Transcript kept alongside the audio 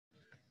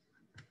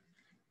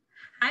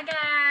Hi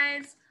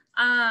guys,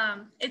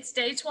 it's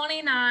day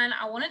 29.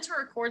 I wanted to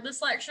record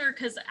this lecture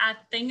because I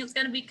think it's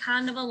going to be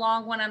kind of a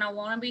long one, and I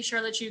want to be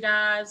sure that you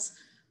guys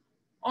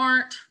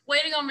aren't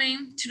waiting on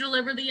me to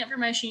deliver the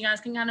information. You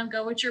guys can kind of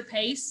go at your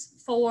pace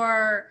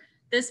for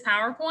this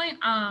PowerPoint.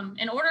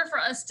 In order for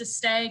us to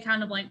stay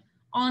kind of like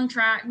on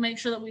track, make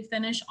sure that we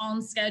finish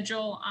on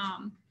schedule.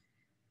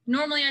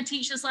 Normally I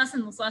teach this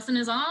lesson. This lesson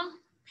is on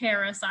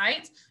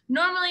parasites.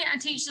 Normally I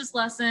teach this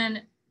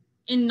lesson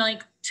in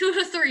like 2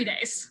 to 3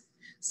 days.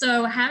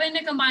 So having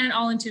to combine it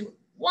all into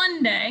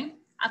one day,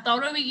 I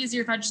thought it would be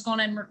easier if I just go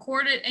ahead and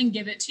record it and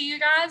give it to you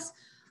guys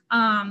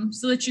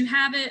so that you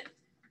have it.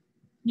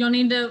 You'll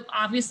need to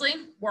obviously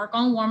work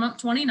on warm up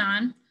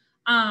 29.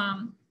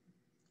 And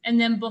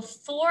then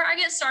before I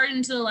get started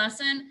into the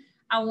lesson,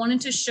 I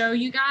wanted to show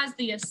you guys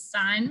the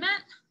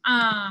assignment.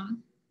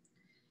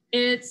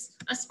 It's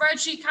a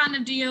spreadsheet kind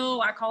of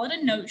deal. I call it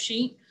a note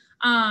sheet.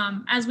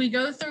 As we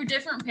go through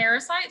different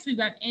parasites, we've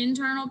got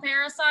internal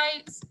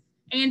parasites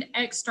and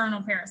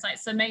external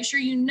parasites. So make sure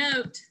you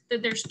note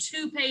that there's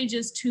 2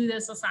 pages to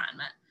this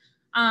assignment.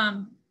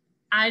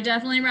 I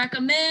definitely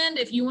recommend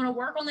if you want to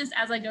work on this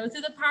as I go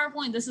through the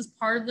PowerPoint, this is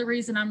part of the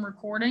reason I'm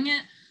recording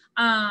it.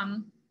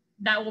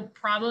 That will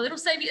probably, it'll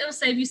save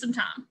you some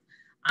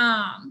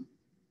time.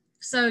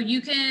 So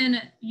you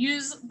can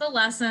use the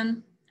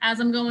lesson as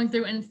I'm going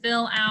through and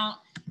fill out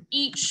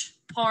each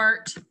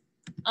part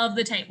of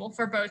the table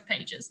for both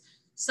pages.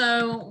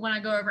 So when I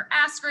go over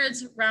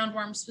ascarids,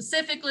 roundworms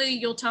specifically,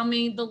 you'll tell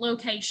me the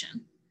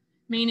location,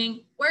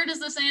 meaning where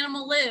does this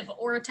animal live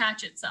or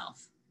attach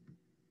itself?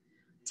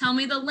 Tell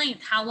me the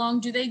length, how long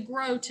do they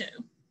grow to?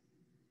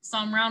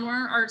 Some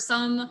roundworm or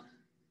some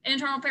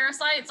internal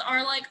parasites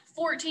are like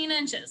 14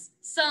 inches.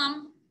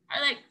 Some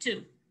are like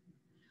 2.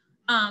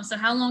 So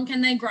how long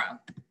can they grow?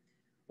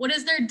 What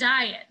is their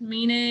diet?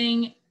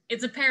 Meaning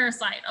it's a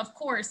parasite. Of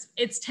course,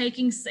 it's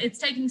taking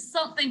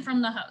something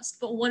from the host,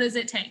 but what is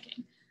it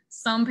taking?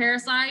 Some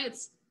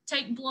parasites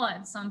take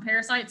blood. Some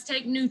parasites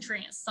take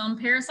nutrients. Some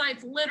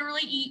parasites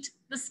literally eat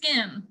the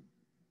skin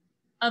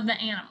of the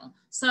animal.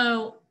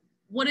 So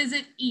what is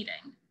it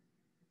eating?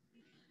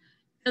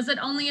 Does it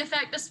only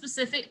affect a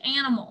specific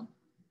animal?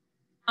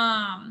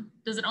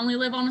 Does it only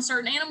live on a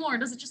certain animal, or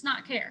does it just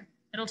not care?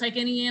 It'll take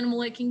any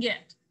animal it can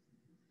get.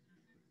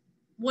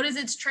 What is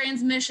its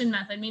transmission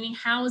method? Meaning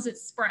how is it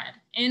spread?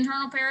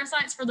 Internal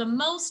parasites, for the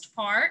most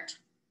part,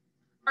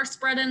 are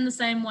spread in the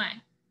same way.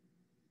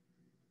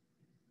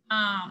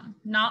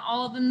 Not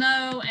all of them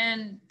though,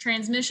 and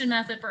transmission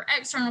method for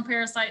external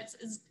parasites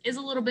is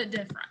a little bit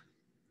different.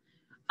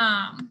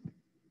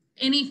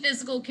 Any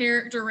physical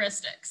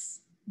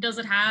characteristics? Does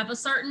it have a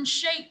certain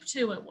shape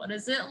to it? What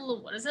does it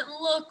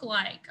look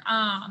like?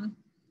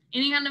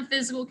 Any kind of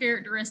physical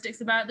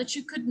characteristics about it that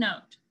you could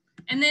note.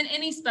 And then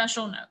any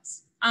special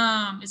notes.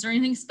 Is there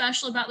anything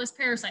special about this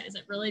parasite? Is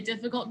it really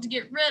difficult to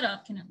get rid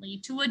of? Can it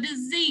lead to a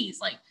disease?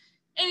 Like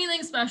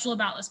anything special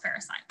about this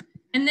parasite.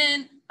 And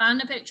then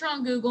find a picture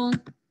on Google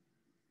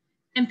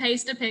and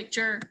paste a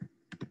picture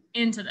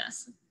into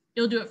this.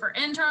 You'll do it for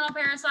internal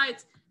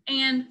parasites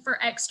and for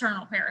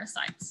external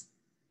parasites.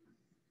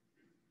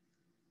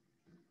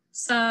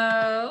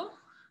 So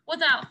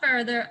without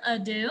further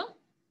ado,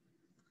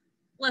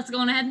 let's go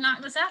on ahead and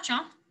knock this out,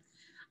 y'all.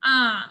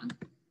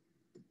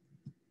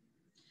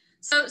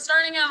 So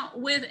starting out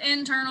with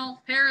internal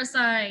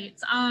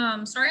parasites,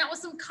 starting out with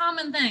some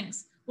common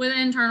things with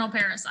internal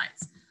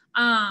parasites.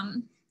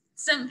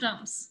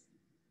 Symptoms.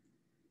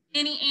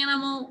 Any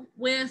animal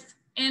with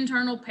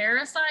internal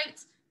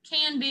parasites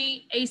can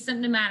be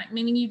asymptomatic,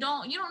 meaning you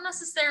don't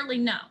necessarily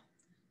know.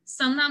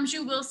 Sometimes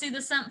you will see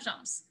the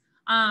symptoms.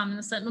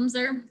 The symptoms,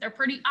 they're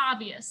pretty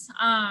obvious.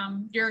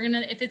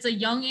 If it's a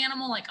young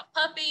animal like a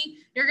puppy,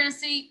 you're gonna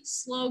see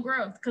slow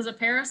growth because a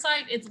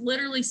parasite, it's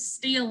literally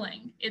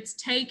stealing. It's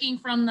taking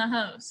from the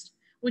host,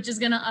 which is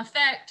gonna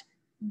affect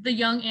the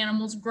young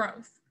animal's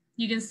growth.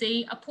 You can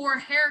see a poor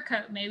hair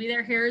coat. Maybe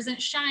their hair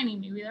isn't shiny.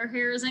 Maybe their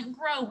hair isn't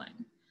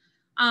growing.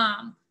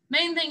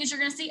 Main thing is you're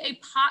gonna see a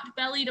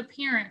pot-bellied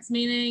appearance,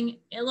 meaning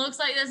it looks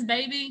like this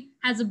baby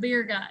has a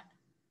beer gut.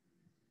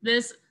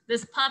 This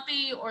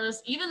puppy or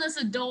even this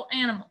adult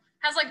animal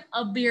has like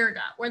a beer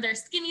gut where they're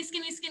skinny,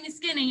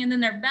 and then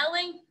their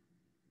belly,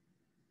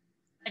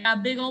 they got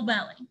a big old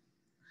belly.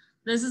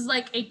 This is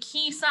like a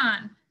key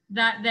sign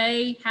that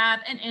they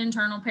have an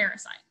internal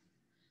parasite.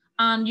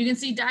 You can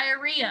see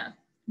diarrhea.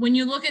 When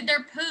you look at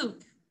their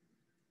poop,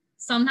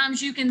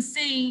 sometimes you can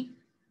see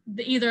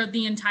either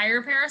the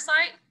entire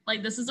parasite,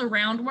 like this is a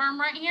roundworm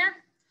right here,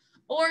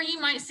 or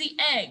you might see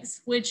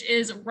eggs, which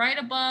is right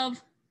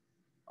above,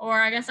 or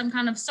I guess I'm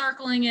kind of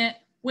circling it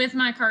with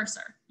my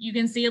cursor. You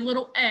can see a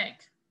little egg.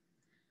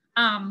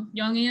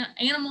 Young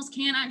animals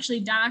can actually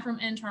die from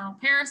internal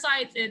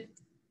parasites.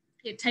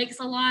 It takes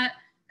a lot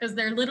because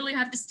they literally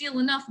have to steal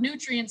enough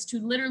nutrients to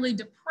literally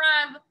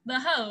deprive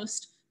the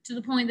host to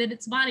the point that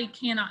its body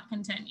cannot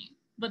continue,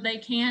 but they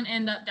can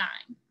end up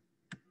dying.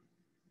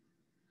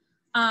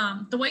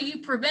 The way you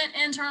prevent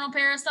internal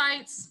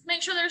parasites,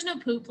 make sure there's no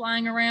poop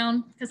lying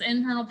around because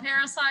internal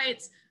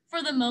parasites,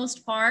 for the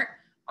most part,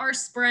 are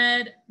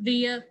spread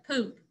via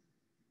poop.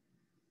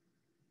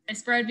 They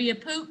spread via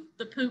poop.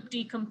 The poop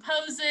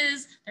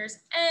decomposes. There's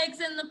eggs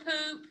in the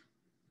poop.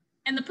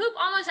 And the poop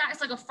almost acts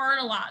like a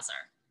fertilizer.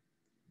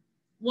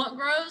 What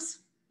grows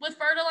with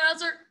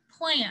fertilizer?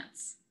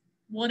 Plants.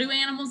 What do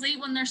animals eat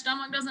when their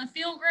stomach doesn't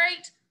feel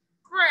great?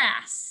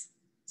 Grass.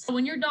 So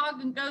when your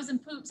dog goes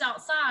and poops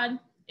outside,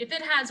 if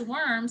it has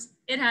worms,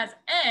 it has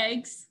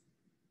eggs.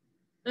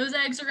 Those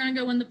eggs are going to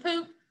go in the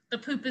poop. The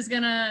poop is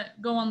going to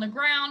go on the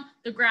ground.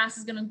 The grass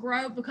is going to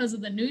grow because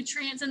of the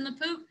nutrients in the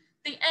poop.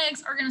 The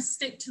eggs are going to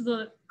stick to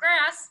the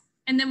grass.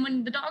 And then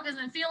when the dog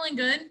isn't feeling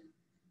good,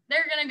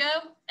 they're going to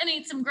go and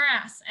eat some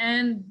grass.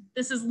 And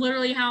this is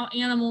literally how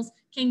animals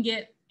can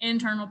get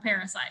internal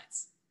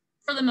parasites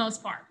for the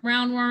most part.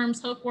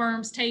 Roundworms,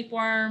 hookworms,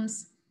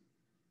 tapeworms,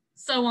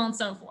 so on and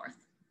so forth.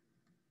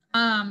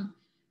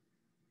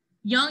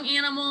 Young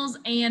animals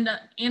and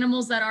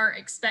animals that are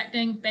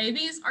expecting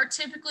babies are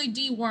typically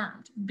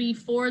dewormed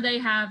before they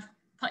have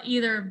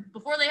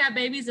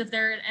babies, if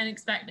they're an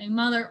expecting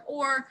mother,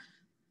 or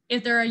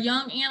if they're a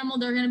young animal,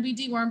 they're going to be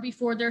dewormed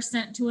before they're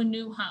sent to a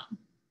new home.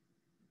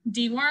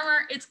 Dewormer,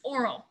 it's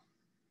oral.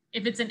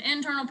 If it's an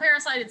internal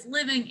parasite, it's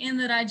living in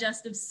the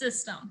digestive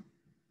system.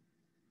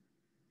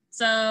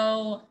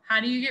 So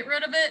how do you get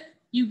rid of it?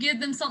 You give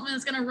them something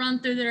that's going to run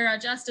through their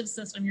digestive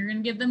system. You're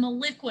going to give them a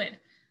liquid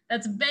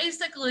that's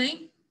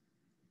basically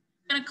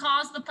going to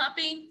cause the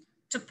puppy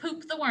to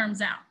poop the worms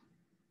out.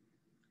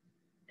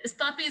 This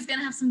puppy is going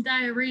to have some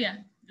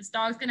diarrhea. This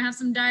dog's going to have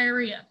some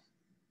diarrhea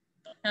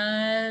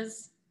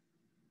because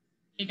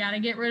you got to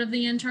get rid of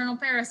the internal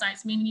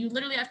parasites, meaning you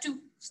literally have to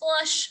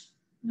flush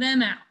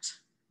them out.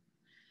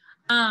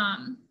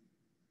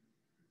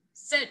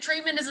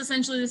 Treatment is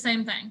essentially the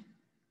same thing.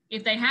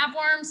 If they have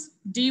worms,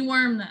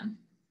 deworm them.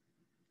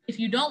 If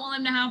you don't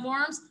want them to have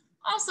worms,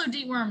 also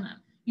deworm them.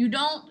 You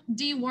don't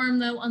deworm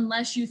though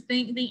unless you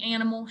think the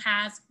animal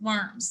has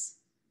worms.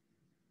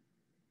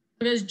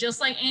 Because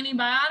just like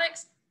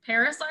antibiotics,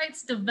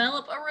 parasites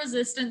develop a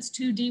resistance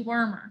to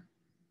dewormer.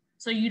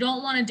 So you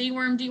don't want to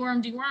deworm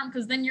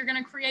because then you're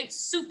going to create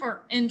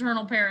super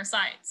internal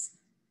parasites.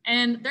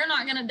 And they're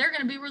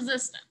going to be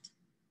resistant.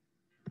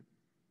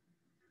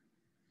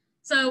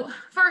 So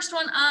first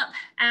one up,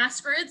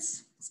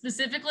 ascarids,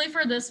 specifically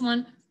for this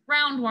one,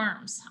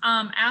 roundworms.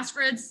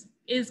 Ascarids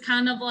is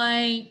kind of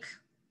like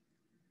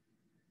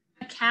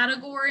a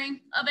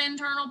category of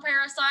internal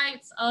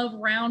parasites of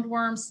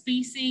roundworm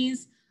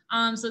species.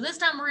 So this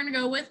time we're going to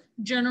go with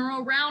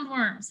general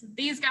roundworms.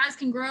 These guys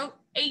can grow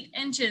 8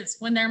 inches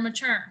when they're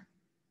mature.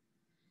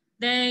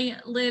 They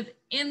live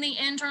in the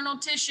internal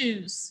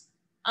tissues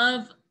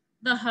of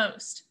the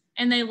host,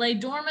 and they lay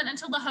dormant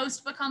until the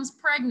host becomes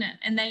pregnant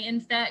and they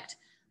infect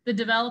the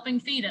developing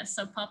fetus,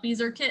 so puppies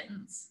or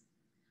kittens.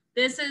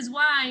 This is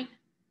why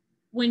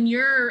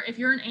if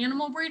you're an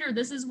animal breeder,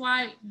 this is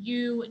why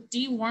you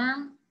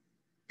deworm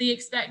the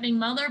expecting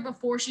mother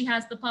before she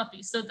has the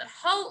puppy, so that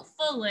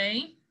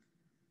hopefully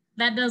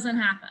that doesn't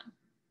happen.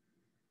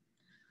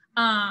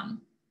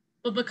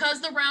 But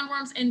because the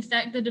roundworms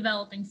infect the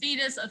developing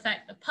fetus,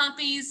 affect the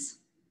puppies,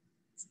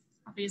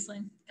 obviously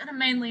it's gonna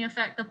mainly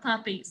affect the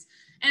puppies,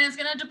 and it's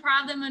gonna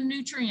deprive them of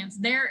nutrients.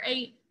 They're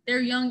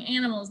young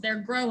animals,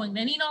 they're growing,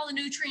 they need all the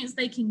nutrients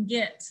they can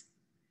get,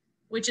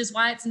 which is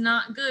why it's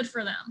not good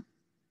for them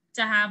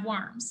to have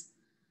worms.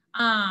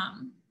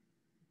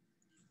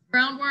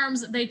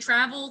 Roundworms, they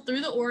travel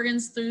through the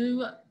organs,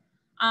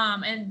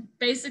 and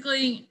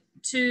basically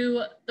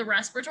to the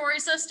respiratory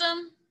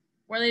system,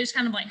 where they just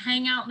kind of like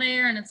hang out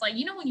there. And it's like,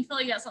 you know, when you feel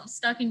like you got something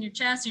stuck in your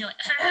chest and you're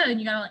like, and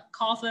you gotta like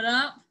cough it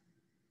up.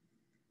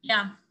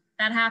 Yeah,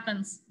 that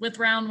happens with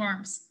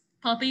roundworms.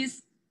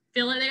 Puppies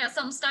feel like they got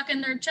something stuck in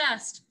their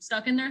chest,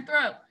 stuck in their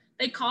throat.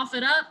 They cough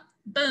it up,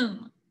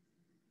 boom,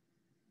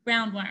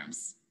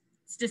 roundworms.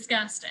 It's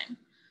disgusting.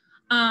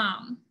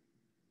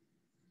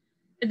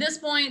 At this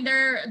point,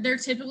 they're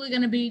typically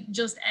going to be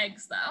just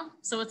eggs though,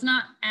 so it's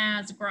not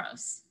as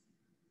gross.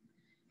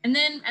 And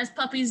then, as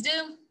puppies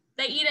do,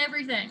 they eat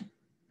everything.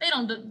 They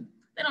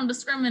don't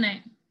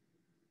discriminate.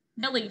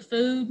 They'll eat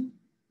food.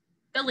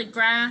 They'll eat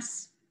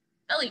grass.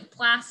 They'll eat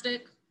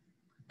plastic.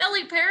 They'll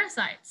eat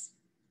parasites.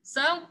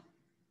 So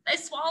they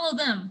swallow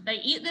them. They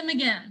eat them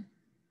again.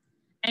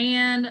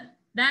 And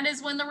that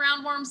is when the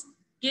roundworms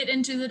get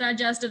into the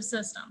digestive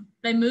system.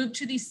 They move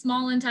to the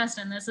small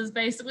intestine. This is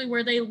basically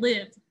where they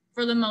live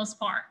for the most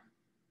part,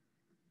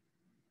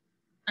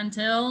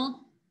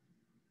 until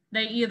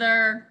they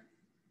either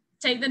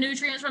take the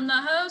nutrients from the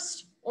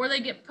host or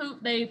they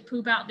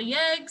poop out the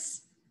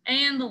eggs,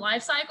 and the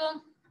life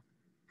cycle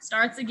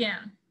starts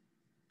again.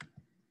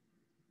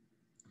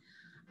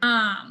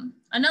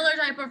 Another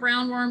type of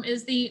roundworm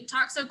is the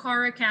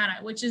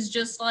Toxocaracata, which is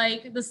just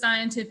like the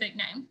scientific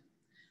name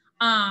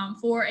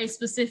for a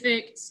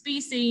specific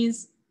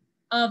species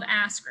of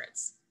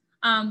ascarids.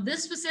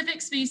 This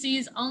specific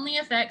species only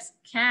affects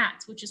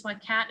cats, which is why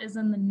cat is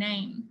in the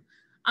name.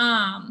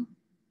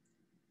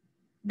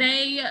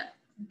 They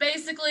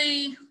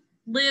basically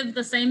live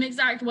the same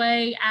exact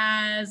way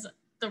as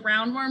the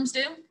roundworms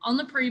do on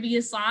the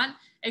previous slide,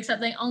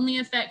 except they only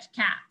affect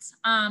cats.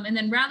 And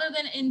then rather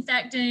than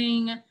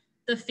infecting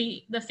the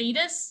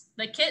fetus,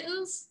 the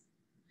kittens,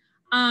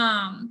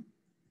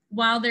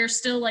 while they're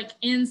still like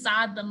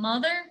inside the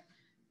mother,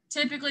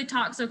 typically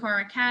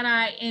Toxocara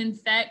cati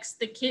infects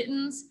the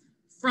kittens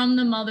from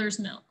the mother's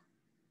milk.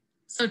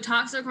 So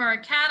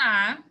Toxocara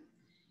cati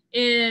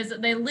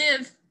they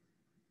live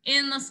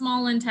in the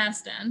small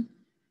intestine,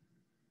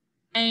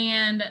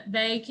 and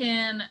they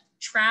can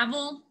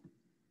travel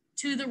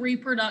to the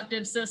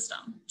reproductive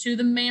system, to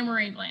the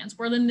mammary glands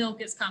where the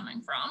milk is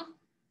coming from.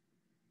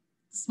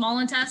 The small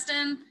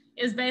intestine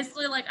is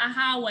basically like a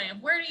highway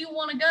of where do you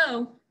want to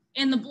go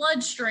in the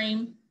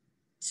bloodstream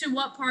to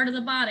what part of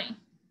the body.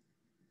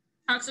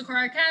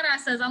 Toxocara cati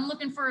says, I'm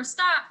looking for a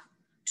stop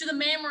to the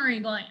mammary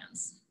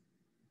glands.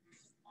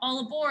 All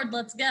aboard,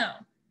 let's go.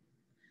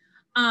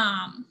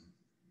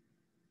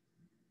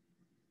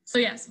 So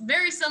yes,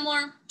 very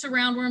similar to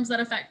roundworms that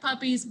affect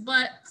puppies,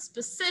 but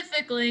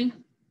specifically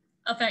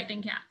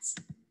affecting cats.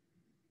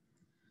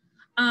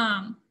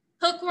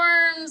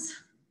 Hookworms,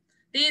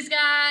 these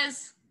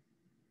guys,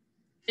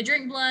 they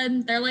drink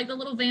blood. They're like the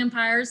little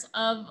vampires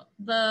of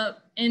the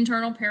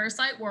internal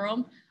parasite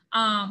world,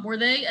 where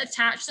they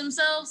attach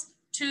themselves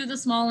to the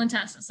small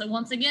intestine. So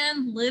once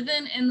again,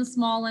 living in the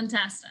small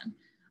intestine.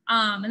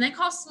 And they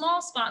cause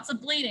small spots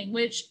of bleeding,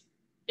 which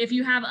if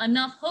you have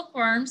enough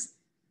hookworms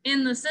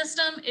in the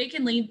system, it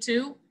can lead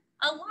to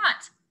a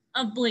lot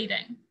of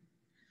bleeding.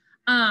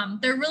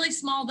 They're really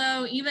small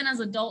though. Even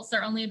as adults,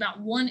 they're only about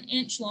 1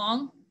 inch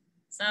long.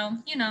 So,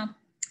 you know,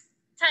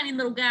 tiny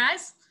little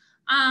guys.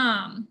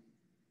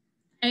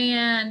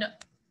 And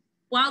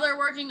while they're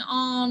working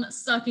on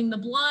sucking the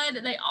blood,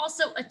 they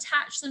also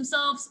attach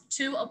themselves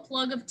to a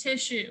plug of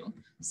tissue.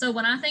 So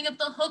when I think of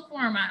the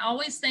hookworm, I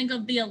always think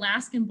of the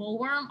Alaskan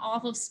bullworm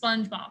off of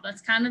SpongeBob.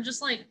 That's kind of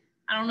just like,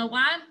 I don't know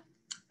why,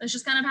 that's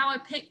just kind of how I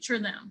picture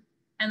them.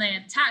 And they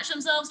attach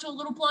themselves to a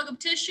little plug of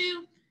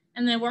tissue,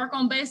 and they work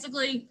on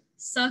basically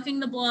sucking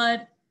the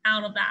blood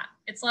out of that.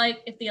 It's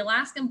like if the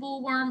Alaskan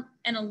bullworm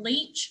and a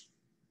leech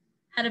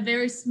had a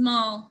very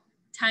small,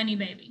 tiny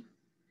baby.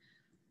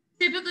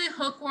 Typically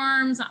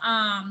hookworms,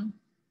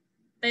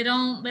 they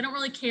don't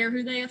really care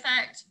who they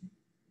affect.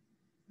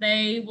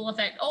 They will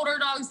affect older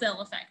dogs,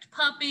 they'll affect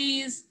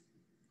puppies,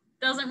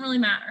 doesn't really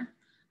matter.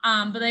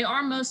 But they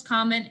are most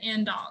common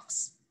in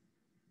dogs.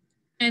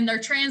 And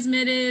they're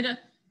transmitted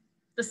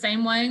the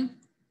same way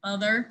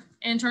other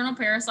internal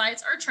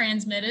parasites are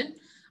transmitted,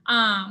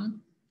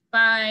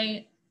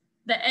 by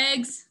the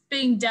eggs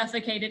being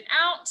defecated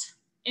out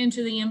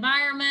into the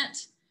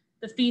environment.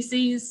 The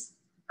feces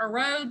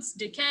erodes,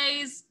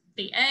 decays,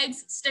 the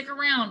eggs stick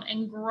around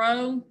and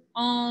grow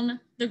on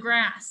the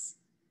grass,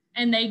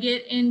 and they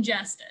get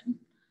ingested.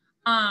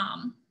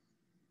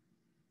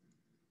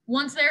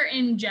 Once they're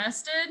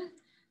ingested,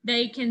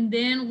 they can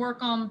then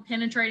work on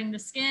penetrating the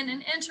skin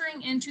and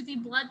entering into the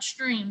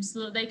bloodstream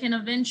so that they can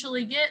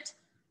eventually get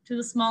to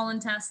the small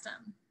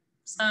intestine.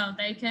 So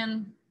they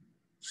can,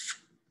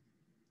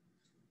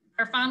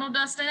 their final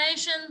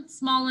destination,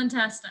 small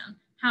intestine.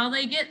 How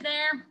they get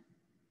there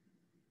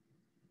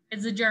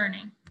is a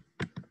journey.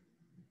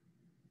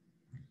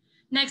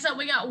 Next up,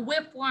 we got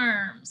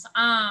whipworms.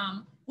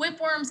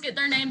 Whipworms get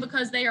their name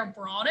because they are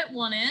broad at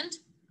one end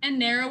and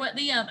narrow at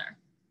the other.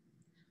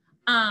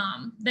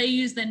 They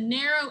use the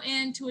narrow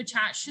end to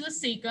attach to the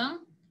cecum,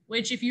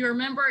 which if you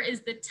remember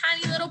is the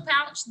tiny little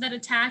pouch that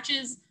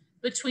attaches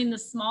between the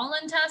small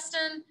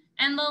intestine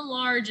and the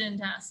large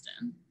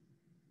intestine.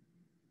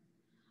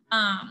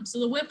 So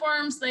the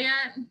whipworms, they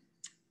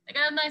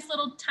got a nice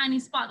little tiny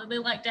spot that they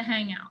like to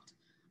hang out.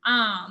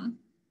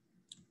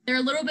 They're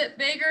a little bit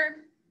bigger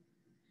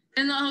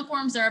than the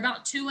hookworms. They're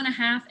about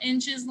 2.5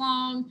 inches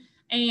long.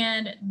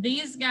 And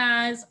these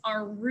guys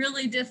are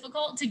really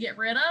difficult to get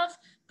rid of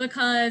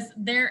because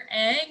their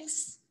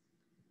eggs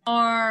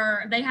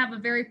they have a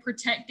very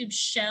protective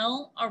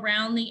shell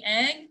around the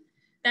egg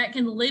that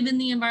can live in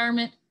the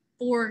environment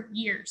for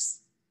years,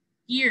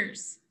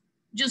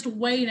 just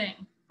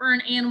waiting for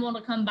an animal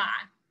to come by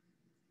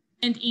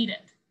and eat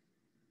it.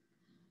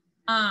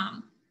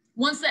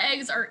 Once the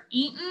eggs are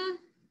eaten,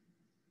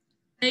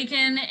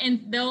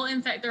 they'll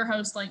infect their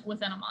host like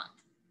within a month.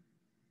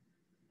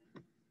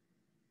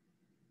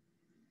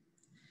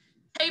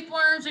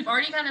 Tapeworms, we've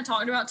already kind of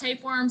talked about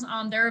tapeworms.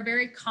 They're a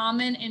very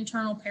common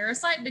internal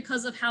parasite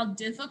because of how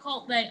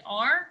difficult they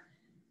are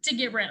to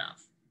get rid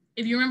of.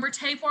 If you remember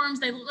tapeworms,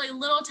 they look like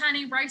little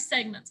tiny rice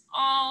segments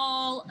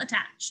all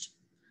attached.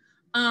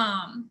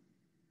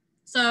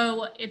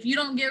 So if you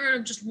don't get rid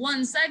of just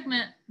one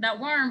segment, that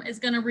worm is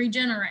going to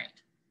regenerate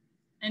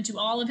into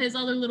all of his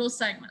other little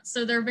segments.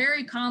 So they're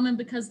very common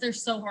because they're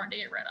so hard to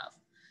get rid of.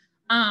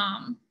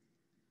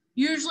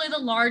 Usually the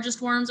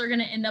largest worms are going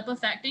to end up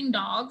affecting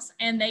dogs,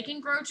 and they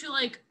can grow to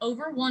like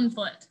over 1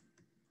 foot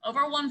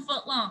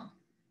long,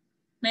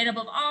 made up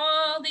of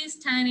all these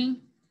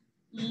tiny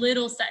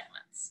little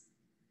segments.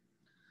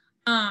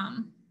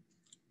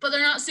 But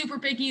they're not super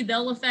picky.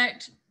 They'll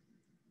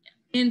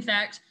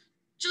infect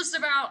just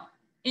about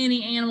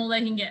any animal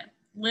they can get.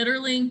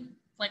 Literally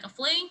like a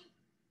flea,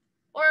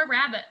 or a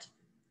rabbit.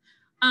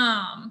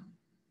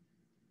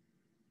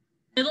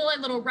 They look like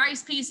little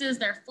rice pieces.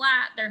 They're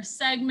flat, they're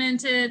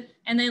segmented,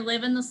 and they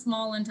live in the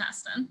small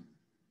intestine,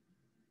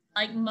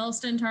 like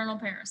most internal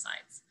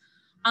parasites.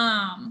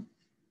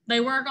 They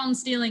work on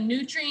stealing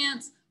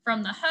nutrients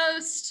from the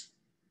host.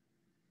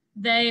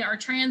 They are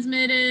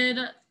transmitted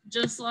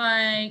just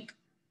like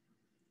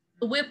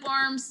the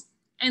whipworms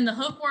and the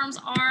hookworms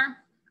are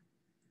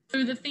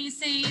through the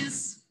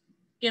feces,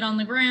 get on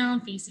the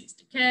ground, feces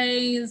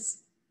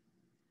decays.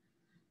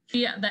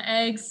 The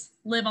eggs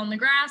live on the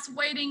grass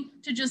waiting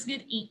to just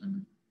get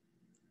eaten.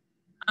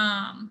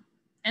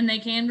 And they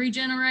can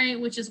regenerate,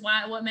 which is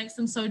what makes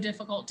them so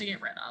difficult to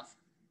get rid of.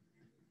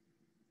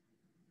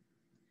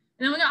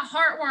 And then we got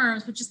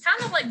heartworms, which is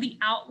kind of like the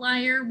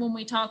outlier when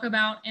we talk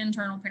about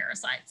internal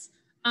parasites.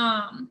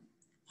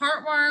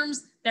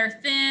 Heartworms, they're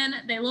thin.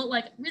 They look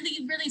like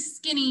really, really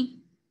skinny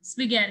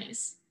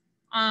spaghettis.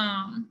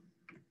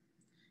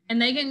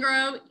 And they can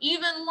grow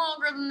even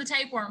longer than the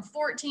tapeworm,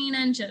 14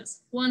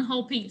 inches, one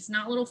whole piece,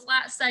 not little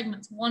flat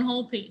segments, one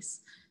whole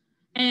piece.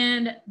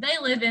 And they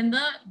live in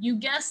the, you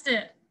guessed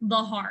it, the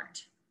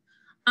heart.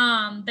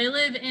 They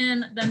live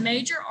in the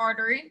major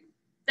artery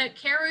that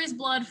carries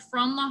blood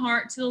from the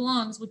heart to the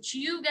lungs, which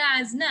you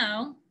guys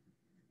know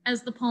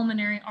as the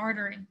pulmonary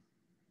artery,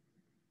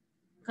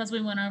 because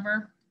we went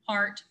over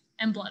heart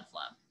and blood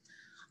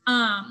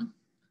flow.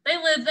 They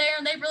live there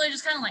and they really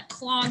just kind of like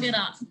clog it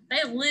up.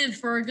 They live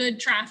for a good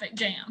traffic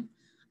jam.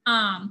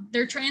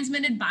 They're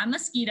transmitted by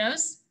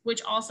mosquitoes,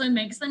 which also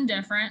makes them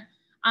different.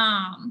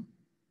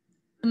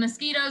 The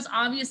mosquitoes,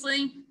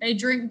 obviously, they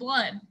drink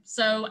blood.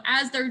 So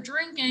as they're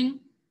drinking,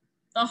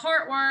 the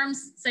heartworms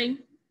say,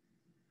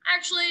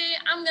 actually,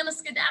 I'm going to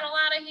skedaddle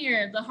out of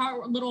here. The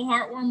little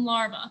heartworm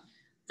larva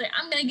say,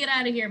 I'm going to get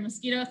out of here.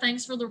 Mosquito,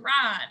 thanks for the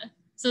ride.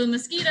 So the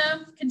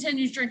mosquito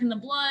continues drinking the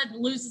blood,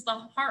 loses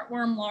the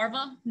heartworm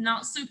larva,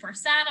 not super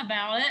sad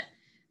about it.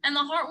 And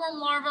the heartworm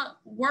larva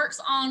works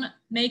on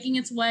making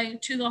its way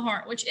to the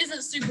heart, which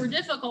isn't super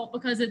difficult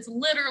because it's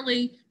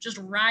literally just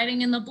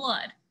riding in the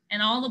blood.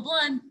 And all the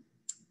blood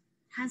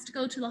has to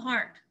go to the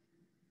heart.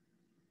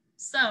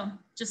 So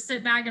just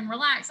sit back and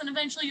relax, and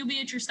eventually you'll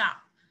be at your stop.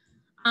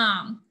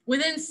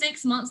 Within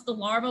 6 months, the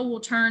larva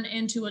will turn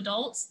into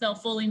adults. They'll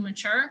fully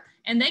mature,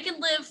 and they can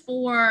live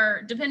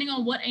for, depending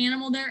on what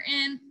animal they're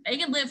in, they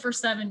can live for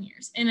 7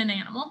 years in an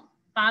animal,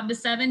 5 to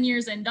 7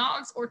 years in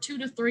dogs, or 2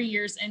 to 3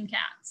 years in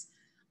cats.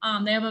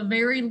 They have a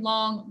very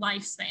long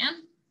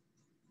lifespan.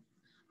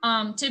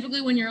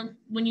 Typically,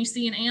 when you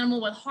see an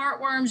animal with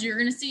heartworms, you're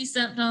going to see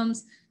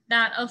symptoms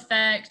that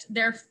affect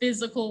their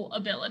physical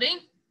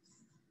ability.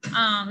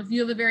 If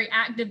you have a very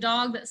active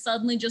dog that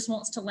suddenly just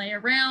wants to lay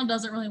around,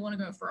 doesn't really want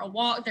to go for a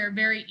walk, they're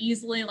very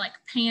easily like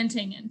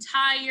panting and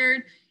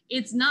tired.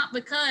 It's not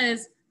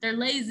because they're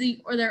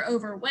lazy or they're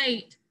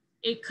overweight.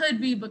 It could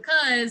be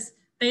because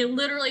they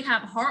literally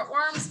have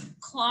heartworms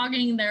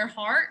clogging their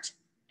heart,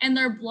 and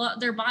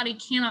their body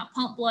cannot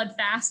pump blood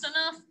fast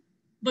enough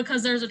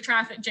because there's a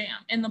traffic jam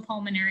in the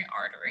pulmonary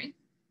artery.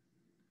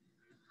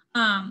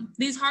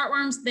 These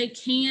heartworms, they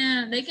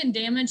can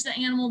damage the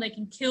animal, they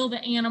can kill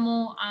the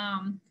animal.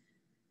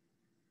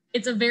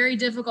 It's a very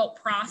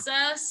difficult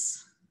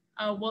process.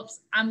 Oh,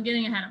 whoops, I'm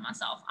getting ahead of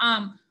myself.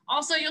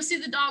 Also, you'll see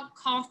the dog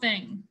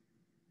coughing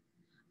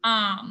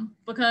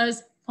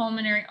because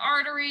pulmonary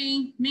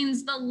artery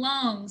means the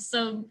lungs.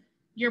 So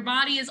your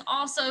body is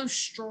also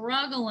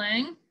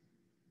struggling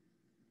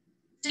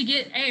to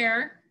get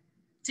air,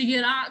 to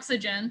get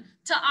oxygen,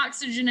 to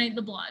oxygenate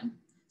the blood.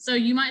 So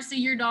you might see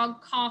your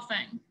dog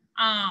coughing,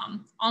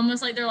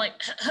 almost like they're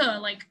like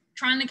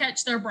trying to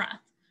catch their breath.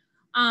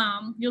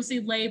 You'll see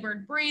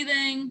labored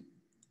breathing,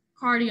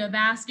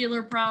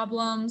 cardiovascular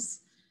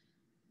problems.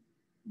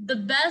 The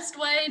best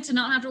way to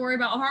not have to worry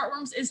about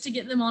heartworms is to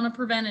get them on a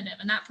preventative.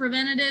 And that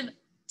preventative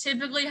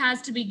typically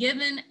has to be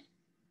given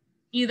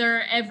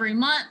either every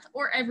month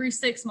or every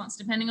 6 months,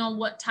 depending on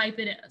what type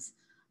it is.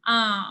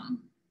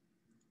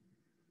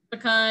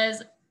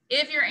 Because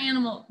if your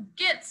animal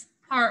gets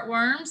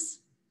heartworms,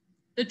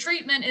 the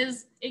treatment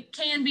it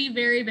can be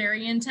very,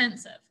 very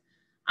intensive.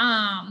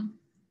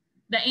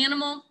 The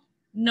animal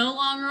no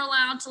longer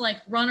allowed to like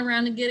run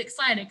around and get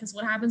excited, because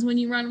what happens when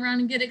you run around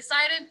and get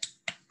excited?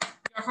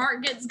 Your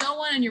heart gets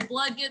going and your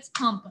blood gets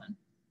pumping.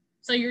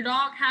 So your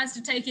dog has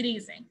to take it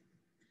easy.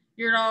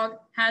 Your dog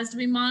has to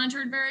be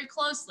monitored very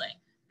closely.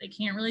 They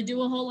can't really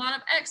do a whole lot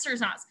of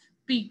exercise,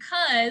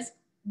 because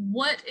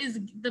what is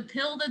the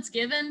pill that's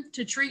given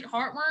to treat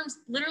heartworms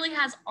literally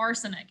has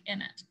arsenic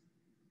in it.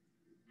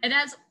 It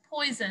has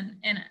poison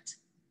in it.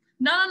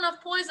 Not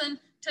enough poison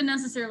to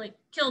necessarily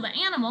kill the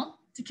animal,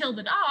 to kill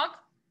the dog,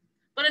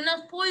 but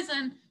enough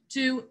poison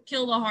to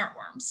kill the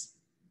heartworms.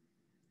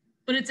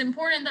 But it's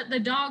important that the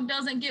dog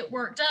doesn't get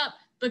worked up,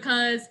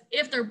 because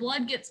if their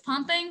blood gets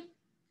pumping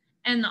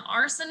and the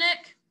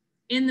arsenic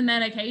in the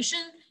medication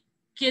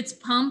gets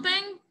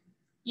pumping,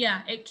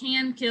 yeah, it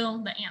can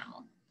kill the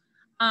animal.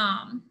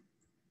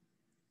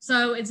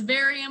 So it's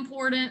very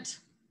important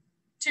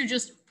to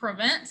just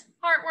prevent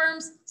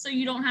heartworms so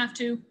you don't have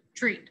to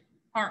treat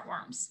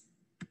heartworms.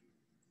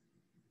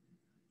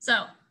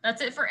 So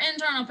that's it for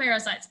internal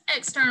parasites.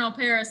 External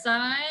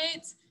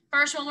parasites.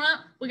 First one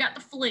up, we got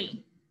the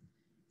flea.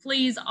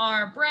 Fleas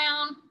are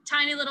brown,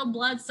 tiny little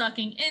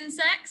blood-sucking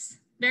insects,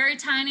 very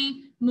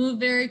tiny, move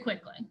very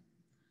quickly.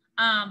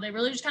 They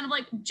really just kind of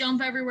like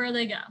jump everywhere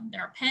they go.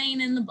 They're a pain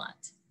in the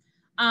butt.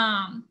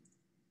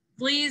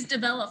 Fleas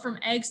develop from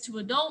eggs to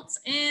adults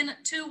in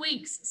 2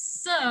 weeks.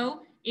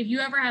 So if you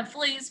ever have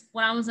fleas,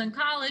 when I was in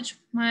college,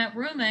 my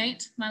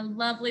roommate, my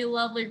lovely,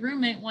 lovely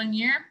roommate one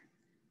year,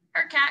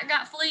 her cat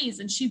got fleas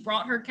and she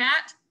brought her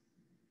cat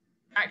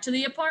back to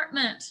the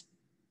apartment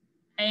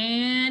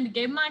and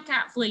gave my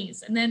cat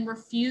fleas and then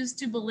refused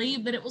to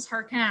believe that it was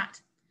her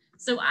cat.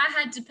 So I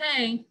had to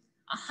pay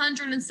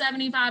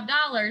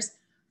 $175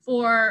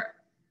 for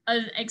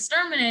an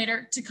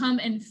exterminator to come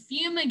and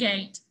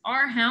fumigate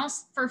our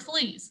house for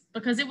fleas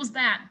because it was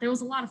bad. There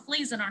was a lot of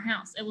fleas in our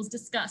house. It was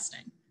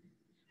disgusting.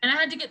 And I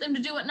had to get them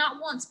to do it not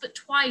once, but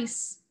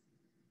twice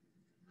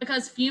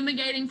because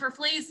fumigating for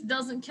fleas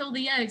doesn't kill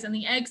the eggs and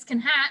the eggs can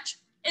hatch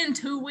in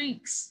 2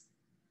 weeks.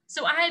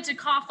 So I had to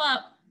cough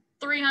up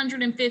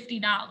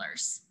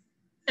 $350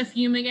 to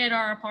fumigate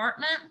our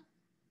apartment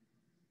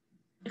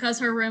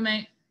because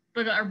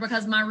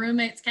because my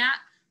roommate's cat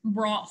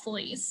brought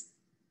fleas.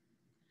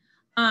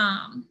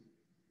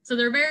 So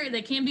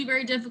they can be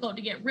very difficult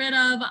to get rid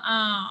of.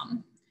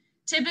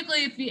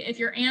 Typically, if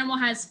your animal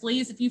has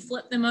fleas, if you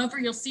flip them over,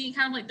 you'll see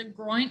kind of like the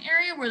groin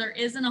area where there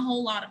isn't a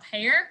whole lot of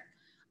hair,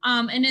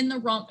 and in the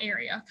rump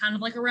area, kind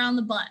of like around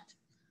the butt.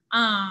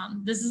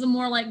 This is a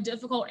more like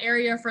difficult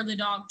area for the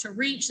dog to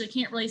reach. They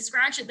can't really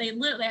scratch it. They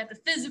literally have to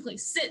physically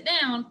sit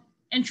down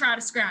and try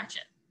to scratch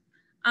it.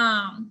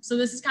 So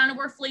this is kind of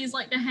where fleas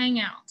like to hang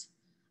out.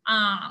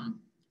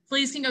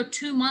 Fleas can go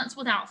 2 months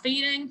without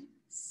feeding.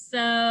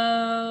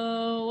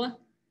 So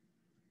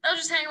they'll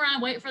just hang around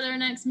and wait for their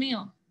next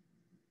meal.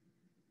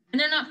 And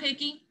they're not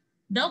picky.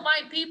 They'll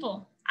bite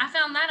people. I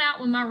found that out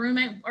when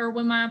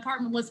my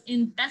apartment was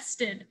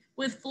infested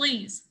with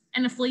fleas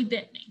and a flea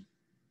bit me.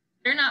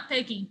 They're not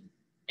picky.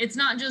 It's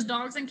not just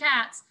dogs and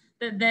cats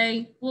that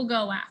they will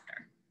go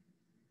after.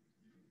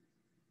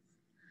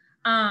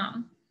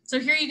 So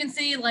here you can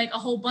see like a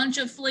whole bunch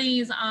of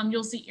fleas.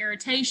 You'll see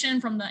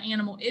irritation from the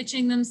animal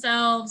itching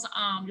themselves.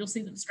 You'll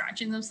see them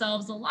scratching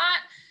themselves a lot.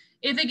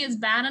 If it gets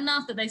bad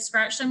enough that they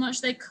scratch so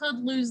much, they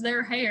could lose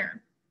their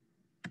hair.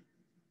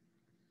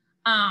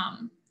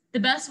 The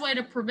best way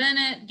to prevent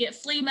it, get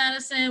flea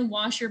medicine,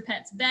 wash your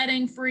pet's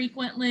bedding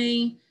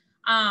frequently.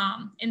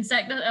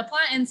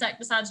 Apply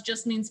insecticides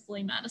just means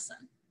flea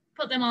medicine.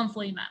 Put them on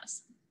flea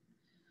medicine.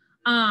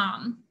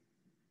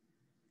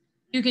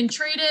 You can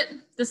treat it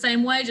the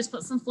same way, just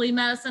put some flea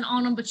medicine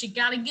on them, but you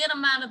got to get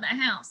them out of the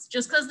house.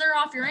 Just because they're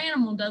off your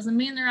animal doesn't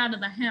mean they're out of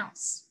the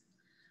house.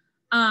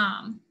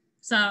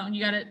 So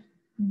you got to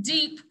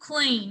deep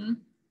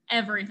clean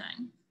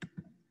everything.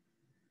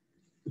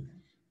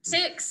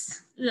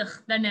 Ticks, ugh,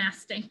 they're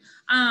nasty.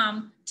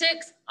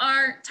 Ticks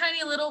are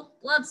tiny little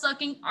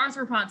blood-sucking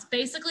arthropods,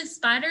 basically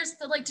spiders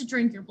that like to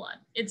drink your blood.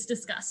 It's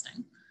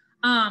disgusting.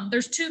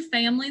 There's 2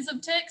 families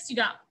of ticks. You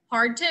got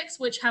hard ticks,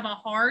 which have a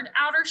hard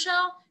outer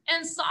shell,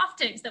 and soft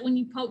ticks that when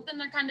you poke them,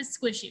 they're kind of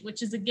squishy,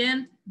 which is,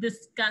 again,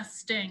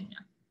 disgusting.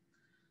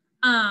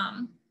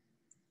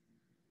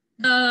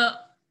 The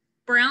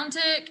brown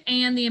tick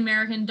and the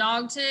American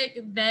dog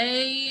tick,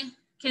 they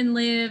can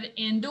live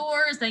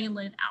indoors, they can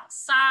live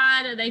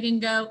outside, they can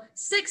go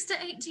 6 to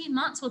 18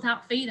 months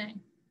without feeding.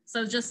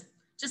 So just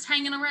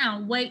hanging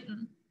around,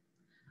 waiting.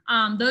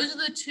 Those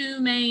are the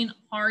 2 main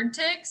hard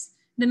ticks.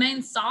 The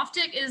main soft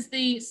tick is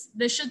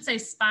this should say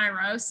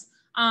Spiros,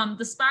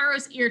 the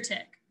Spiros ear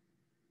tick,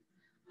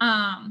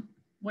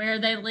 where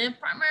they live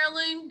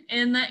primarily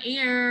in the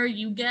ear,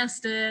 you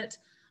guessed it,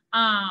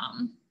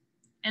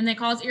 and they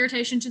cause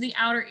irritation to the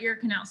outer ear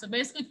canal. So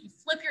basically, if you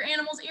flip your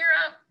animal's ear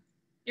up,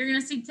 you're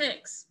gonna see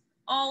ticks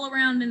all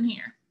around in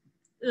here.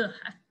 Ugh,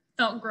 I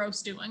felt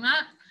gross doing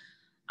that.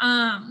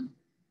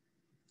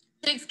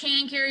 Ticks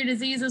can carry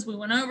diseases. We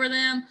went over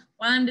them: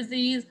 Lyme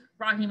disease,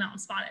 Rocky Mountain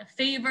spotted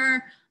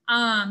fever.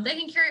 They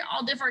can carry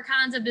all different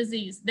kinds of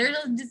disease. There's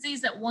a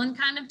disease that one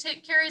kind of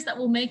tick carries that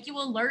will make you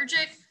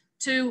allergic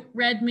to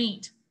red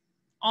meat.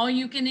 All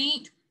you can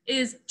eat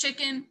is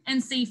chicken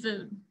and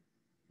seafood.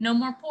 No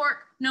more pork,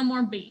 no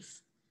more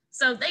beef.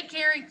 So they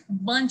carry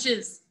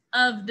bunches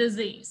of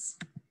disease.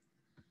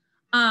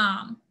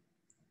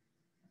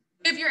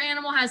 If your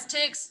animal has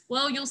ticks,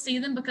 well, you'll see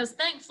them because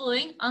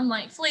thankfully,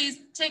 unlike fleas,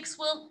 ticks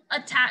will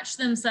attach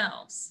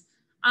themselves.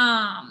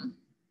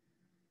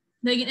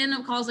 They can end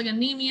up causing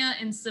anemia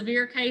in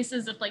severe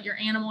cases if like your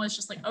animal is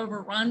just like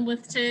overrun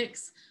with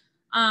ticks.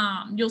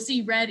 You'll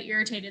see red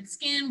irritated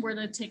skin where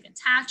the tick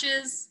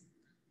attaches.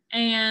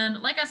 And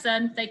like I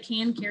said, they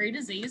can carry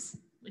disease,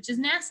 which is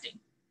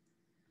nasty.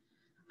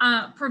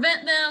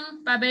 Prevent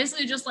them by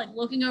basically just like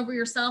looking over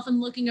yourself and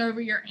looking over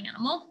your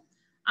animal.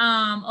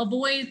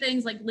 Avoid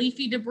things like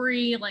leafy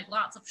debris, like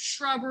lots of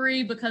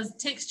shrubbery, because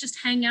ticks just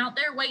hang out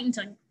there waiting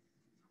to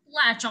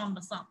latch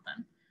onto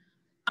something.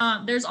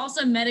 There's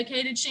also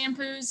medicated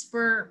shampoos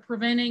for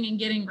preventing and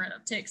getting rid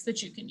of ticks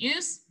that you can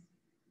use.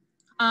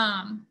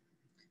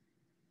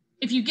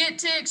 If you get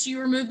ticks, you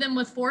remove them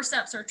with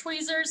forceps or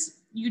tweezers.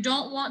 You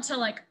don't want to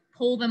like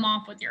pull them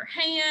off with your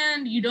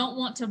hand. You don't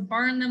want to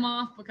burn them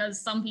off,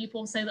 because some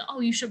people say that, oh,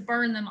 you should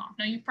burn them off.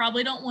 No, you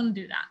probably don't want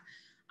to do that.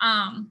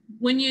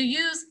 When you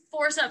use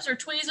forceps or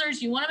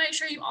tweezers, you want to make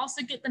sure you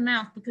also get the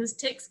mouth, because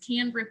ticks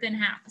can rip in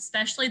half,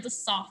 especially the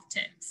soft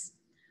ticks.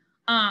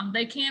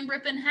 They can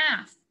rip in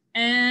half,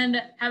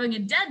 and having a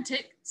dead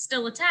tick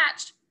still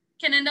attached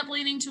can end up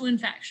leading to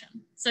infection.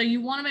 So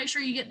you want to make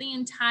sure you get the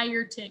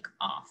entire tick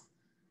off.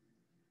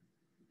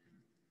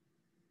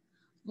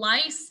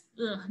 Lice,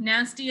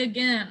 nasty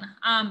again.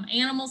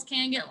 Animals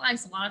can get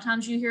lice. A lot of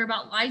times you hear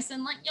about lice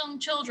in like young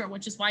children,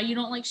 which is why you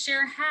don't like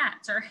share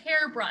hats or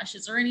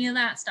hairbrushes or any of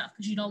that stuff,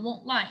 because you don't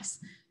want lice.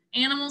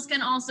 Animals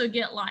can also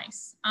get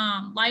lice.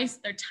 Lice,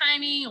 they're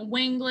tiny,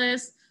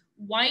 wingless,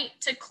 white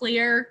to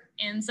clear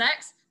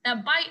insects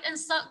that bite and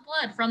suck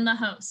blood from the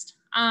host.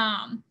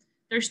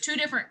 There's two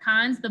different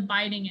kinds, the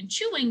biting and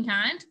chewing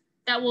kind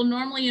that will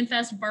normally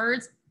infest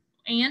birds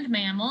and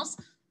mammals,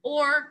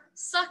 or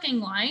sucking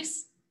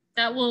lice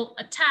that will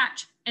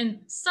attach and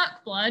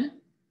suck blood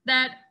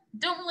that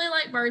don't really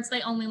like birds,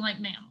 they only like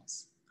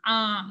mammals.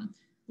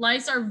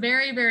 Lice are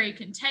very, very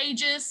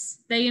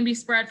contagious. They can be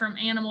spread from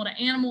animal to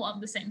animal of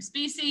the same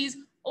species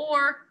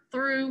or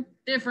through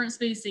different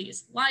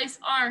species. Lice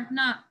are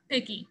not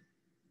picky.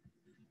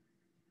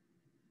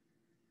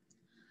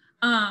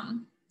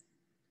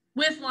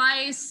 With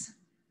lice,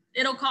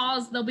 it'll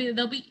cause, they'll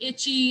be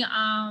itchy.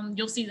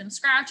 You'll see them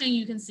scratching.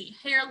 You can see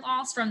hair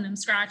loss from them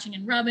scratching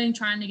and rubbing,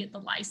 trying to get the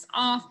lice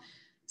off.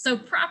 So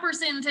proper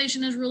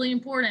sanitation is really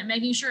important,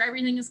 making sure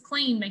everything is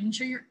clean, making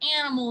sure your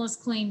animal is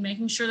clean,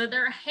 making sure that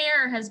their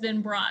hair has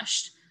been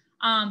brushed.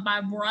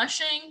 By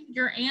brushing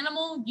your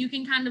animal, you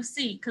can kind of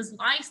see, because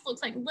lice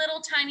looks like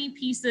little tiny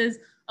pieces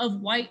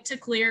of white to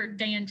clear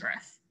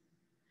dandruff.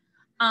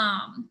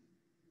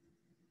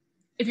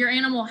 If your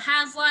animal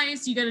has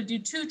lice, you got to do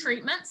 2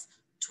 treatments,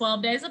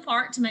 12 days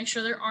apart, to make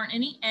sure there aren't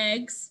any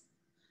eggs.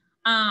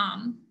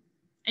 And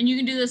you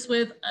can do this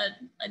with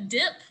a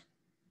dip.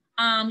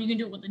 You can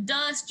do it with a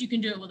dust. You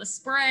can do it with a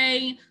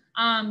spray.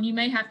 You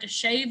may have to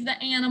shave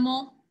the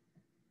animal.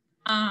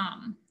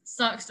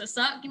 Sucks to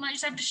suck, you might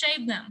just have to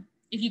shave them.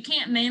 If you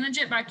can't manage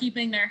it by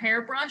keeping their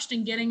hair brushed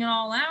and getting it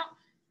all out,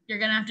 you're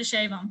going to have to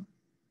shave them.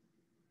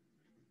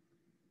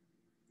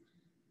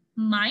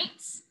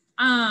 Mites.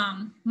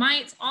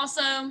 Mites,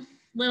 also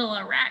little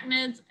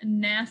arachnids,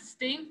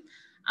 nasty.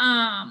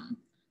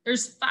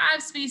 There's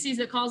 5 species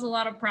that cause a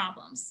lot of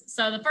problems.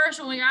 So the first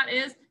one we got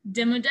is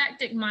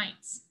demodectic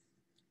mites.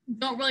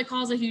 Don't really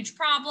cause a huge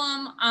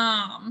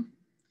problem.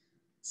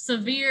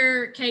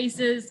 Severe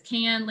cases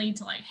can lead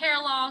to like hair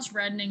loss,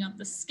 reddening of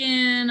the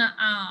skin.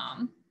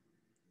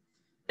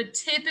 But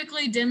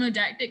typically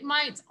demodectic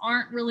mites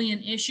aren't really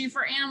an issue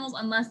for animals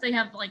unless they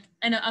have like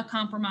a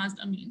compromised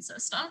immune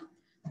system.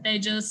 They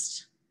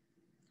just,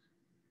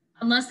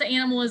 unless the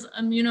animal is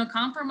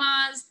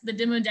immunocompromised, the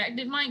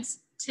demodectic mites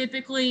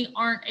typically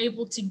aren't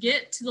able to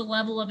get to the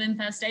level of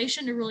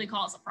infestation to really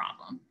cause a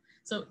problem.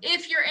 So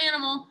if your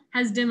animal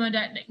has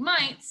demodectic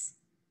mites,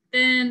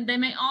 then they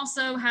may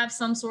also have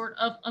some sort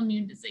of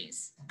immune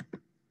disease.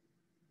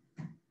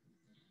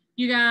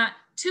 You got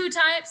 2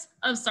 types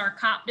of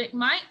sarcoptic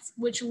mites,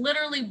 which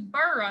literally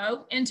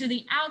burrow into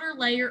the outer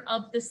layer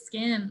of the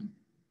skin,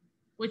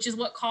 which is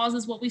what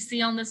causes what we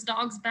see on this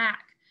dog's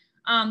back.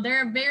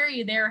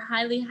 They're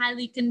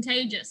highly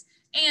contagious.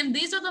 And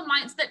these are the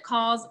mites that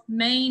cause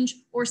mange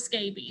or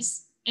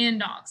scabies in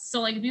dogs. So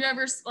like if you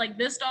ever, like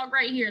this dog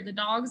right here, the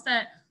dogs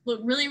that look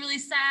really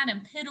sad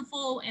and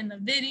pitiful in the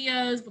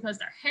videos because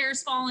their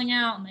hair's falling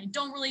out and they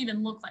don't really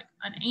even look like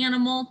an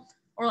animal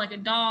or like a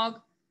dog,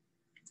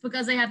 it's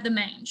because they have the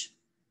mange.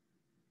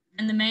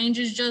 And the mange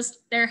is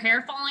just their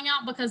hair falling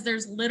out because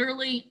there's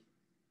literally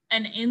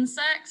an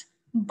insect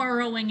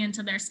burrowing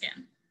into their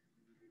skin.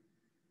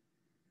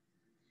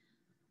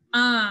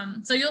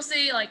 So you'll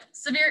see like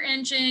severe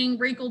inching,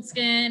 wrinkled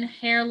skin,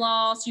 hair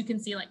loss. You can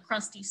see like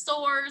crusty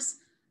sores.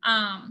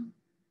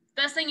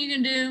 Best thing you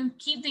can do,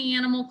 keep the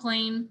animal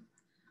clean.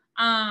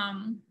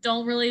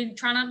 Don't really,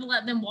 try not to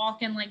let them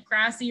walk in like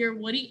grassy or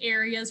woody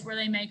areas where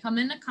they may come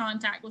into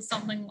contact with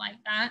something like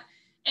that.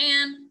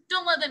 And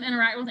don't let them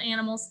interact with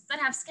animals that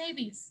have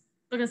scabies,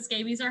 because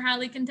scabies are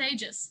highly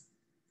contagious.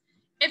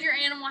 If your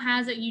animal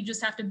has it, you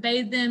just have to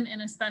bathe them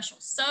in a special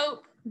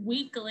soap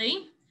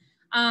weekly.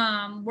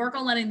 Work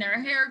on letting their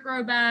hair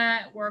grow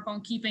back, work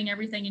on keeping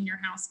everything in your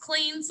house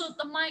clean so that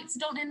the mites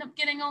don't end up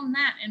getting on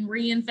that and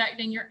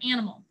reinfecting your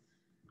animal.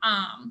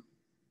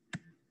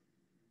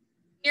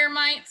 Ear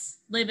mites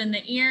live in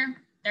the ear.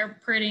 They're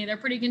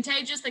pretty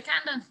contagious. They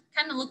kind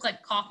of look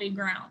like coffee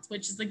grounds,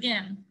 which is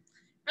again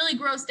really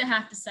gross to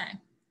have to say.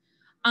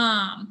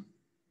 But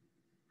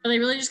they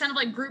really just kind of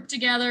like group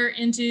together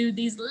into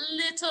these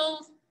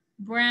little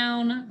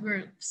brown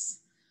groups.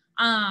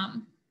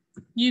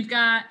 You've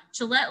got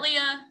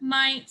Chiletia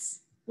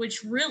mites,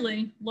 which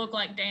really look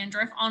like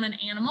dandruff on an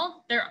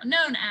animal. They're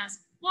known as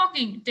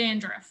walking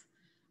dandruff.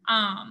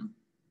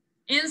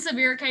 In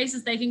severe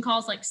cases, they can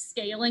cause like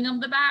scaling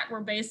of the back,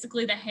 where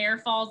basically the hair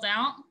falls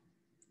out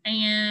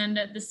and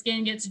the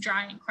skin gets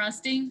dry and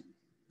crusty.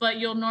 But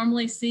you'll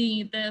normally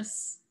see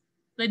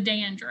the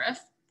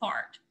dandruff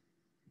part.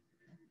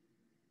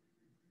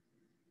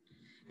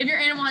 If your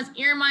animal has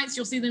ear mites,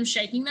 you'll see them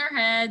shaking their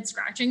head,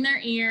 scratching their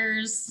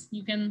ears.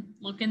 You can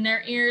look in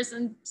their ears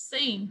and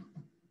see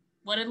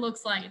what it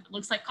looks like. If it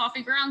looks like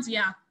coffee grounds,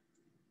 yeah,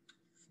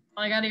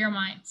 I got ear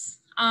mites.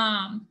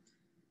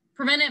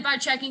 Prevent it by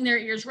checking their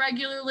ears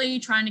regularly,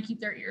 trying to keep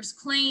their ears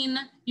clean.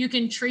 You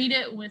can treat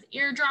it with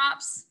ear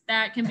drops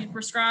that can be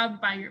prescribed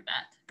by your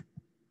vet.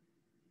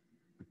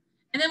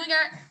 And then we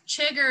got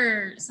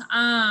chiggers.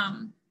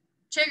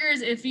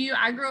 Chiggers,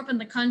 I grew up in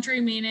the country,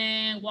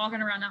 meaning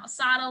walking around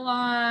outside a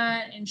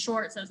lot in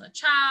shorts as a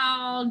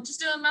child, just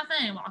doing my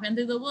thing, walking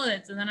through the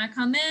woods. And then I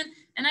come in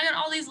and I got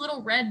all these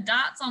little red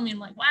dots on me. I'm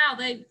like, wow,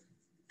 they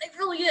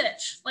really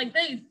itch. Like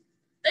they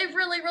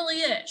really,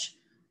 really itch.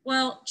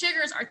 Well,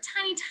 chiggers are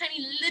tiny,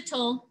 tiny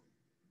little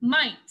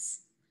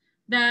mites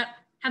that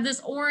have this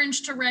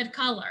orange to red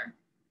color,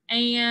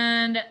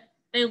 and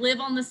they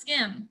live on the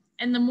skin.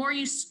 And the more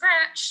you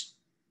scratch,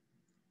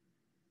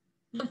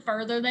 the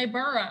further they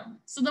burrow.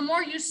 So the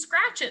more you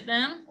scratch at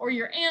them, or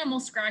your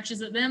animal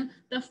scratches at them,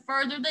 the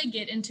further they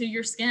get into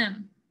your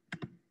skin.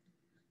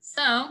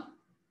 So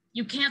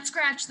you can't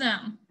scratch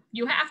them.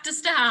 You have to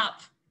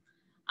stop.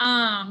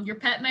 Your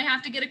pet may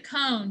have to get a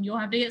cone. You'll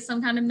have to get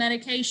some kind of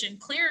medication.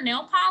 Clear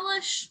nail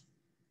polish,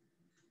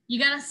 you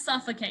gotta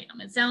suffocate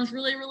them. It sounds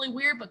really, really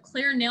weird, but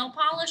clear nail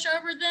polish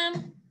over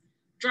them,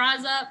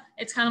 dries up.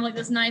 It's kind of like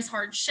this nice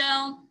hard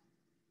shell.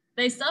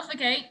 They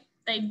suffocate,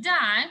 they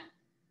die,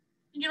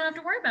 and you don't have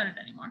to worry about it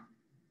anymore.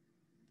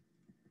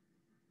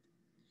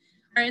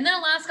 All right, and then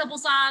the last couple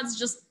slides,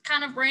 just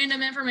kind of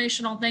random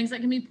information on things that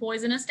can be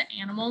poisonous to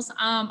animals.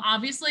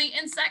 Obviously,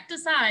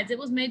 insecticides. It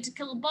was made to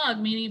kill a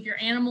bug, meaning if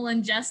your animal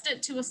ingests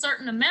it to a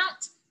certain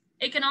amount,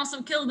 it can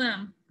also kill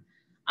them.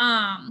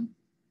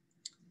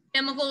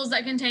 Chemicals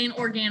that contain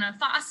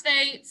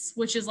organophosphates,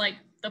 which is like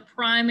the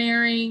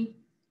primary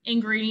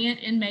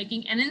ingredient in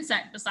making an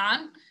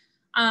insecticide.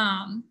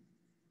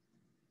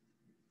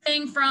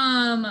 Thing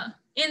from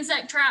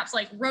insect traps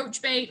like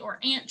roach bait or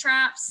ant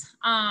traps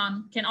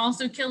can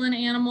also kill an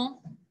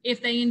animal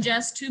if they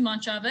ingest too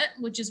much of it,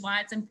 which is why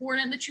it's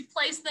important that you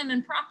place them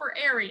in proper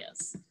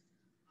areas.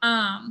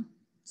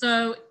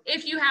 So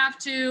if you have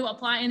to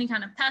apply any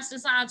kind of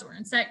pesticides or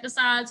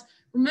insecticides,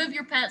 remove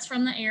your pets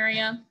from the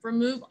area,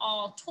 remove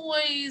all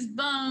toys,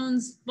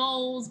 bones,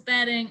 bowls,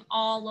 bedding,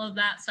 all of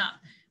that stuff.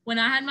 When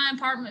I had my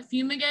apartment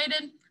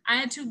fumigated, I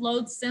had to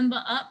load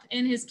Simba up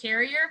in his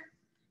carrier,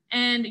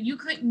 and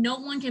no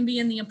one can be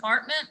in the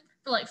apartment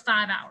for like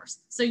 5 hours.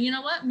 So you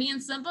know what? Me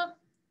and Simba,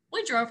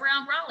 we drove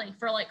around Raleigh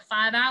for like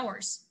 5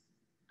 hours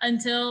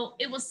until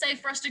it was safe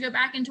for us to go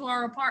back into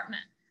our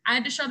apartment. I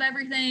had to shove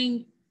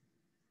everything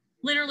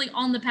literally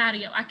on the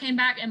patio. I came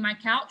back and my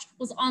couch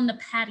was on the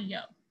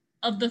patio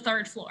of the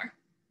 3rd floor,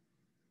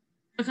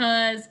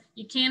 because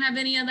you can't have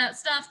any of that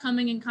stuff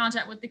coming in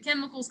contact with the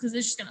chemicals, because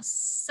it's just going to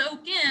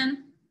soak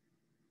in,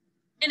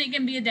 and it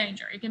can be a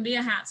danger. It can be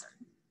a hazard.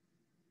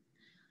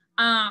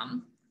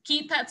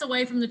 Keep pets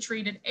away from the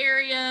treated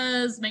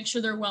areas. Make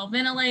sure they're well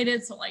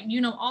ventilated. So like,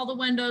 all the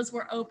windows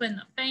were open,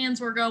 the fans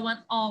were going,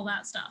 all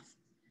that stuff.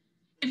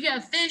 If you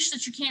have fish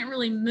that you can't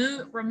really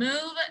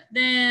remove,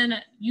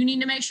 then you need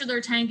to make sure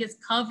their tank is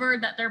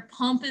covered, that their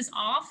pump is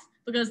off,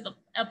 because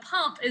a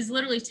pump is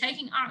literally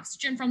taking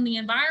oxygen from the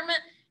environment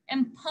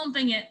and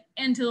pumping it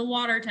into the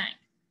water tank.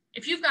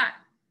 If you've got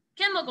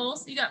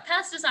chemicals, you got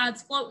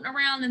pesticides floating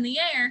around in the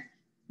air,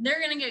 they're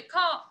going to get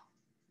caught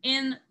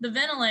in the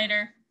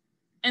ventilator,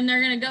 and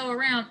they're going to go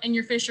around, and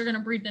your fish are going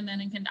to breathe them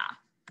in and can die.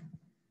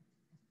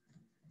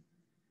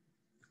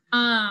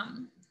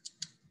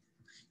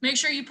 Make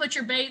sure you put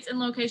your baits in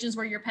locations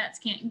where your pets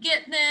can't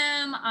get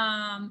them.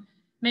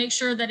 Make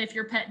sure that if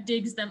your pet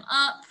digs them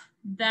up,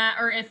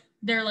 or if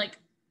they're like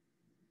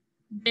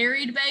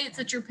buried baits,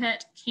 that your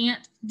pet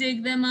can't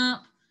dig them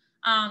up.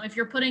 If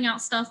you're putting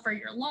out stuff for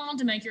your lawn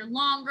to make your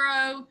lawn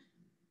grow,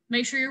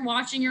 make sure you're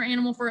watching your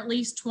animal for at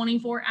least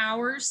 24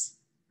 hours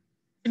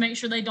to make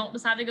sure they don't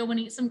decide to go and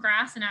eat some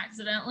grass and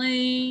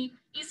accidentally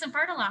eat some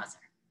fertilizer.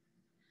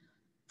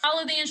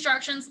 Follow the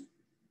instructions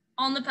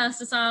on the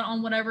pesticide,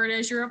 on whatever it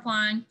is you're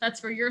applying. That's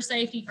for your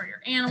safety, for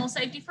your animal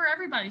safety, for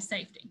everybody's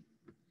safety.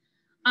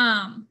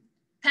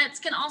 Pets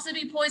can also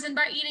be poisoned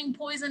by eating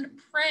poisoned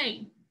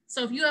prey.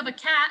 So if you have a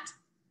cat,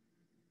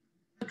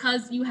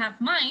 because you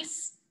have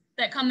mice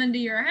that come into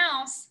your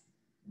house,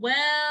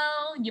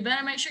 well, you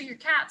better make sure your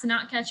cat's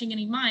not catching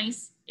any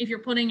mice if you're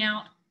putting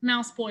out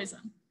mouse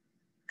poison.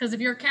 Because if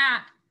your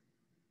cat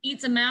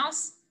eats a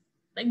mouse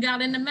that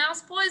got into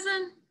mouse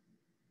poison,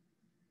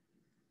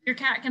 your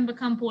cat can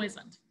become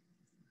poisoned.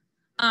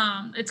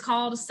 It's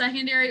called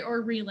secondary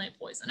or relay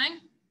poisoning.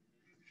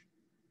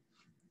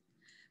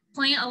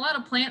 A lot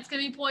of plants can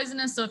be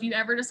poisonous. So if you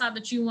ever decide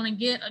that you want to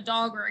get a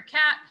dog or a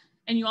cat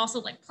and you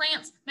also like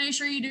plants, make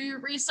sure you do your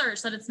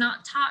research that it's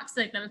not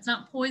toxic, that it's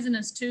not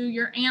poisonous to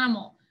your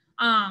animal.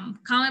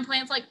 Common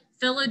plants like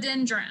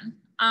philodendron,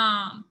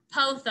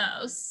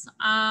 pothos,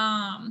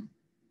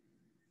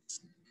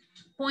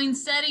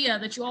 poinsettia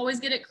that you always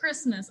get at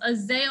Christmas,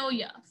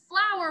 azalea,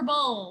 flower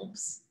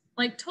bulbs,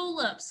 like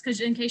tulips, because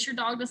in case your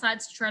dog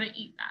decides to try to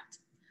eat that.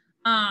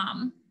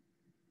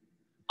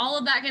 All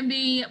of that can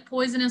be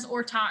poisonous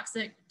or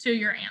toxic to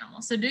your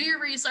animal. So do your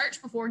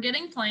research before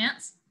getting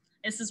plants.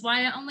 This is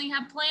why I only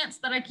have plants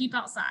that I keep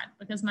outside,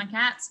 because my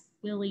cats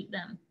will eat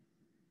them.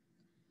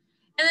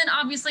 And then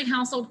obviously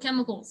household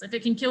chemicals. If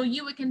it can kill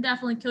you, it can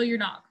definitely kill your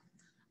dog.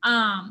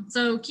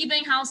 So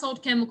keeping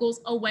household chemicals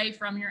away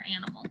from your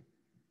animal.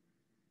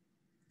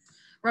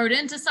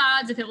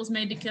 Rodenticides, if it was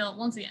made to kill,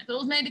 once again, if it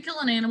was made to kill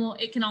an animal,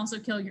 it can also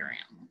kill your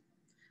animal.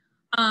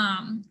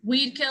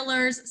 Weed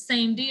killers,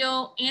 same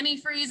deal.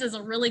 Antifreeze is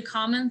a really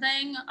common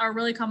thing, a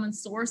really common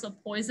source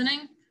of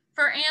poisoning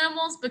for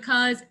animals,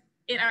 because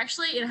it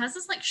has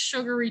this like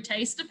sugary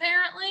taste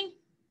apparently.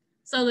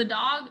 So the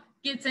dog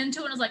gets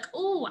into it and is like,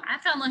 oh, I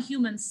found the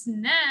human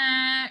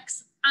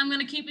snacks. I'm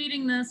going to keep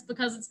eating this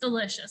because it's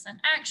delicious. And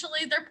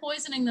actually they're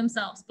poisoning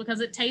themselves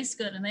because it tastes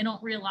good and they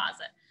don't realize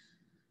it.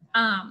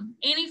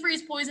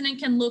 Antifreeze poisoning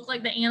can look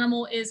like the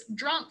animal is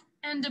drunk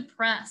and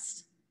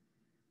depressed,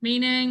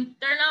 meaning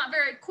they're not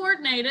very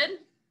coordinated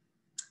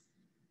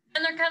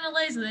and they're kind of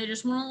lazy. They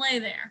just want to lay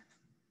there.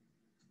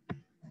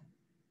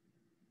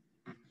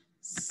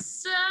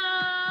 So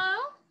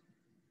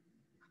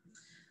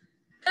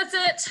that's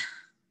it.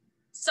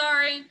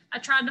 Sorry, I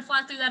tried to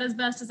fly through that as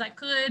best as I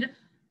could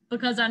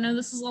because I know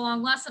this is a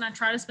long lesson. I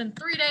try to spend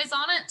 3 days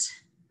on it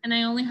and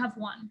I only have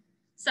 1.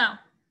 So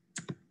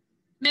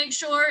make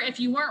sure if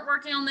you weren't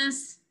working on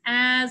this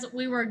as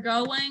we were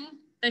going,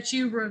 that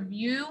you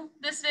review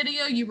this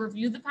video, you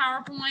review the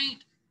PowerPoint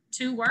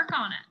to work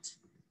on it.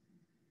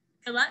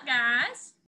 Good luck, guys.